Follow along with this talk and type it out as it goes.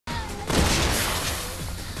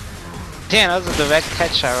Damn, that was a direct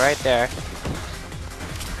headshot right there.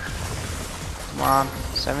 Come on,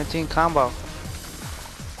 17 combo.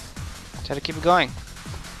 Try to keep it going.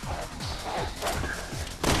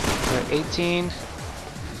 We're 18.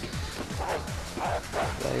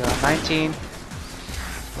 There you go, 19. And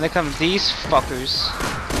then come these fuckers.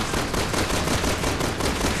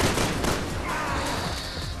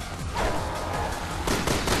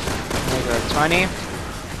 There you go, 20.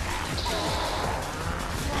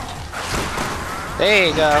 There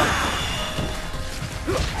you go.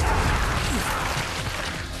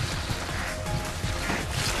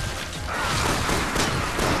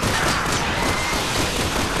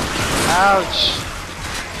 Ouch.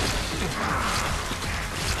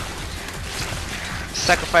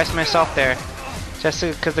 Sacrificed myself there. Just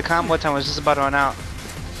because the combo time was just about to run out.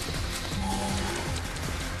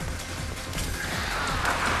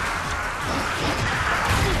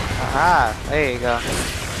 Aha, there you go.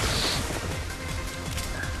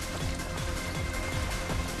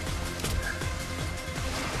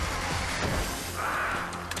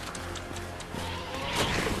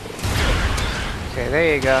 Okay,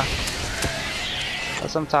 there you go.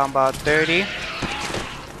 That's what I'm talking about. 30.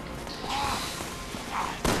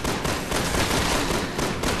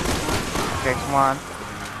 Okay, come on.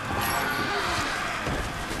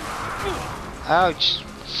 Ouch.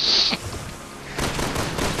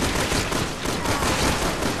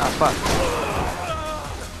 Oh fuck.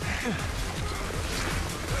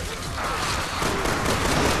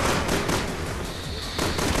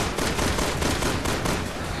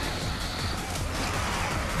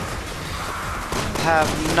 Have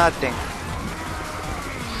nothing.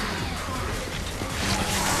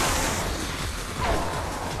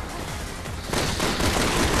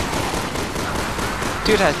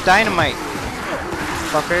 Dude has dynamite,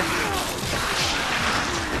 fucker.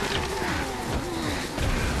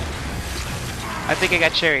 I think I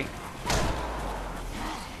got Cherry.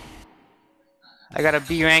 I got a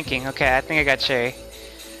B ranking. Okay, I think I got Cherry.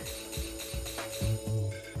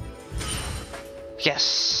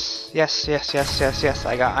 Yes. Yes.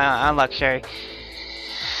 I unlocked Cherry.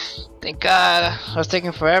 Thank God. I was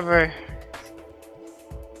taking forever.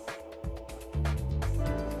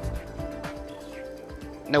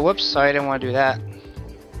 No, whoops. Sorry, I didn't want to do that.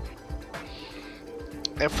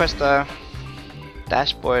 I pressed the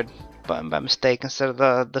dashboard button by mistake instead of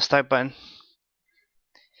the start button.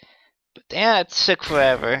 But damn, it took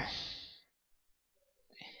forever.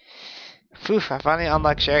 Phew, I finally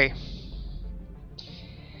unlocked Cherry.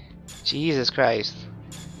 Jesus Christ.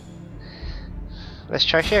 Let's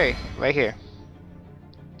try Cherry right here.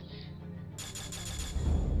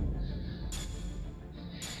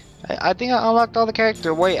 I think I unlocked all the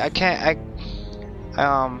characters. Wait, I can't.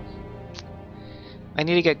 I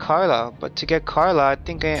need to get Carla, but to get Carla, I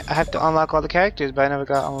think I have to unlock all the characters, but I never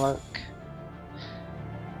got unlocked.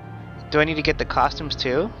 Do I need to get the costumes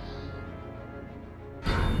too?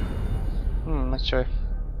 Not sure.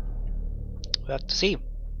 We'll have to see.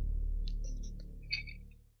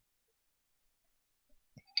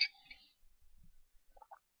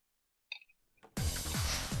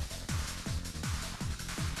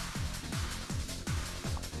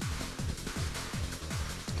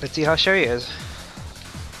 Let's see how Sherry is.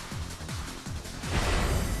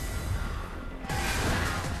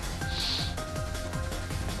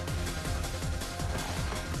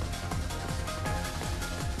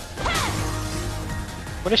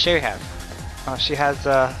 What does Sherry have? Oh, she has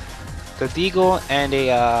the deagle and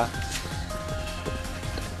a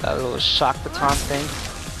little shock baton thing.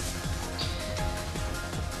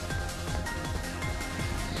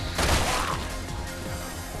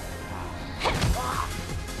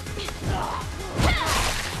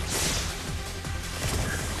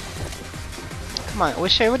 Come on,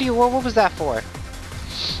 Sherry, what was that for?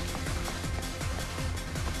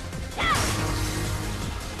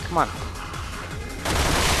 Come on.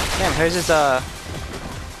 Damn, hers is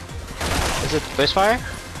it burst fire? I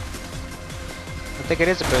think it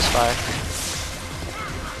is a burst fire.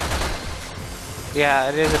 Yeah,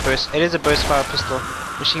 it is a burst fire pistol.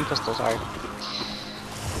 Machine pistol, sorry.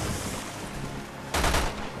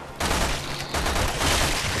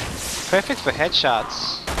 Perfect for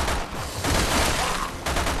headshots.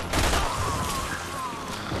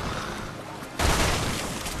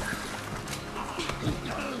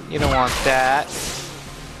 You don't want that.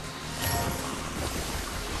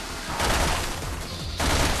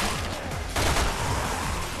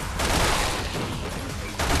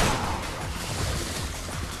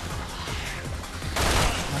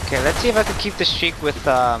 Okay, let's see if I can keep the streak with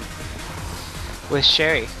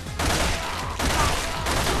Sherry.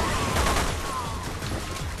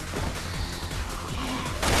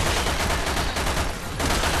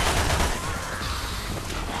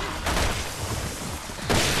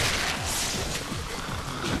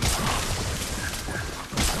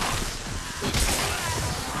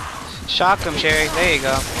 Shock him, Sherry. There you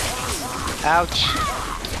go. Ouch.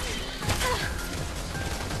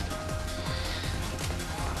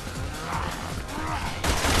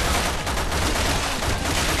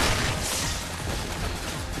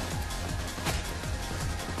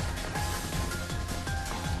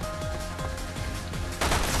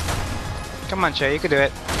 Come on, Sherry. You can do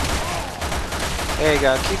it. There you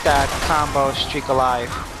go. Keep that combo streak alive.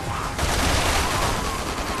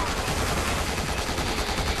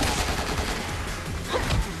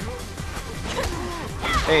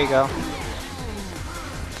 There you go.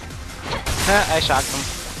 I shocked him.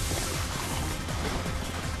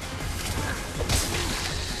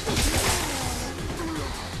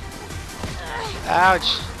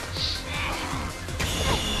 Ouch.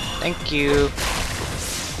 Thank you.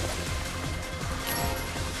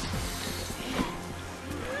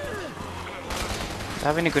 Do I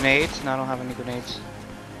have any grenades? No, I don't have any grenades.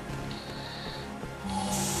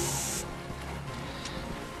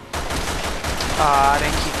 Ah, I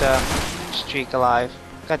didn't keep the streak alive.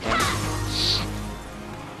 God damn it.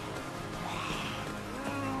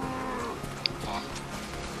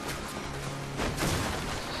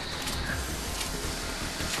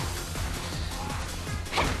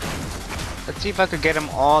 Let's see if I could get them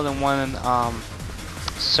all in one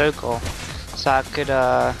circle, so I could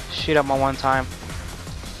shoot them at one time.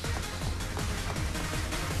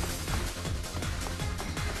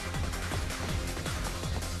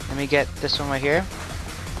 Let me get this one right here.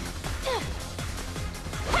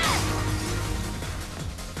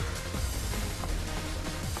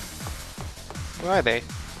 Where are they?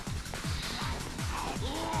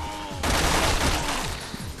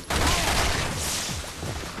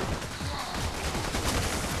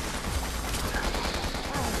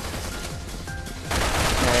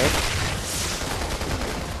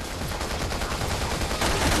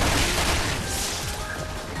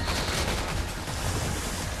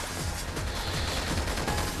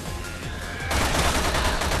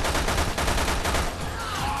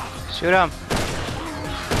 Shoot him.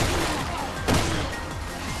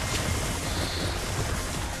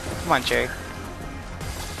 Come on, Cherry.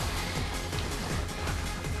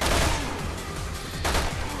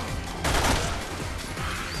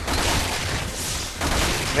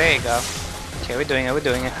 There you go. Okay, we're doing it, we're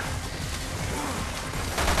doing it.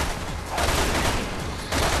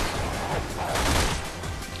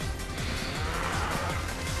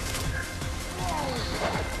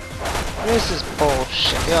 This is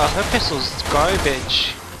bullshit. Yeah, her pistol's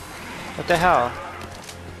garbage. What the hell?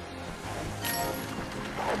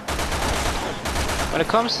 When it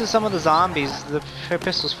comes to some of the zombies, her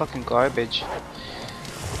pistol's fucking garbage.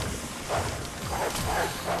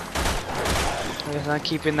 It's not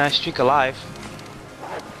keeping that streak alive.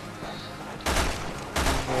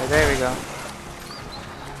 Yeah, there we go.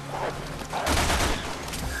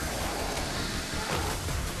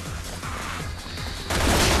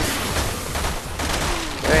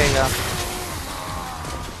 There you go.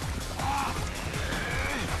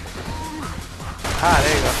 Ah,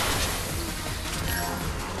 there you go.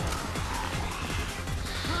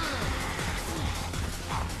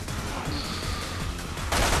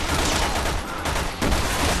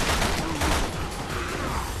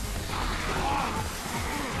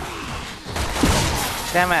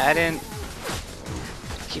 Damn it, I didn't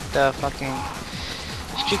keep the fucking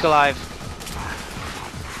streak alive.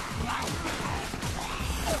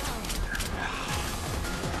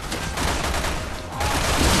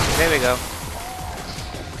 There we go.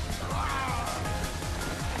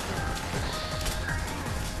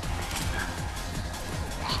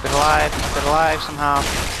 Keep it alive somehow.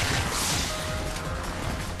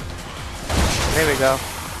 There we go.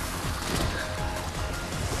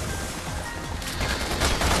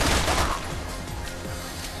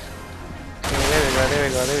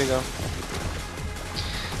 There we go.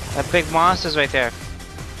 That big monster's right there.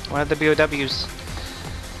 One of the B.O.Ws.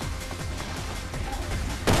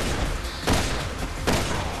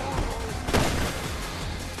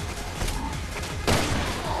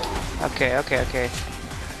 Okay.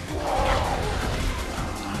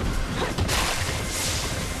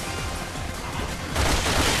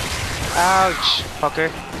 Ouch,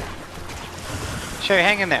 fucker. Sure,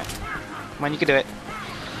 hang in there. Come on, you can do it.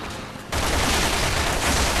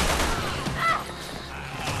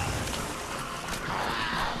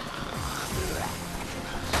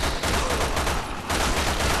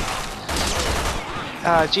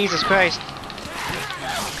 Oh, Jesus Christ.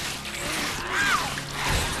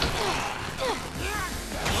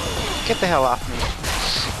 Get the hell off me.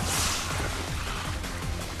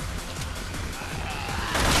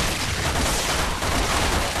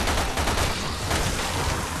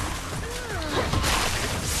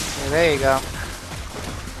 There you go.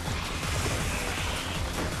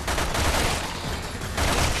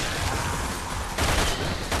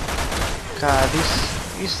 God,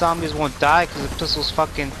 these zombies won't die because the pistol's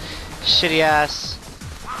fucking shitty ass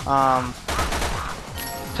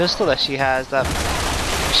pistol that she has. That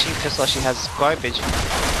machine pistol she has is garbage.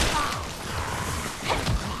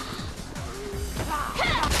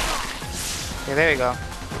 Okay, there you go.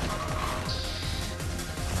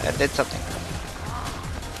 That did something.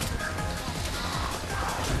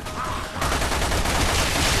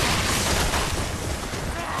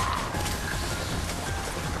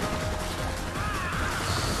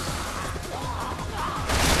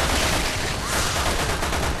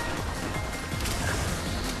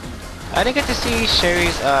 I didn't get to see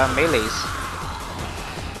Sherry's melees.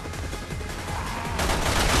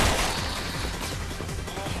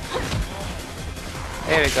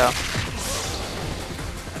 There we go.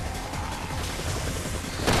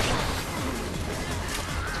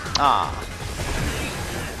 Ah.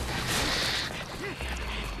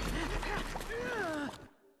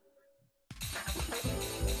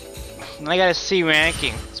 I got a C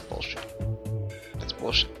ranking. That's bullshit. That's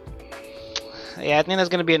bullshit. Yeah, I think that's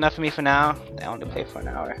gonna be enough for me for now. I want to play for an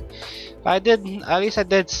hour. But at least I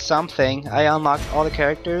did something. I unlocked all the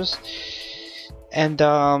characters, and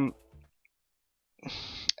I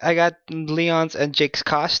got Leon's and Jake's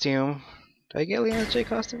costume. Did I get Leon's and Jake's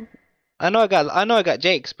costume? I know I got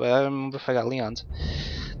Jake's, but I don't remember if I got Leon's.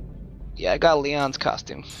 Yeah, I got Leon's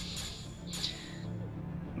costume.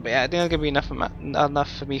 But yeah, I think that's gonna be enough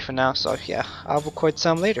for me for now. So yeah, I'll record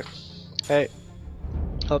some later. Alright.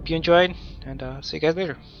 Hope you enjoyed, and see you guys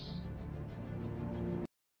later.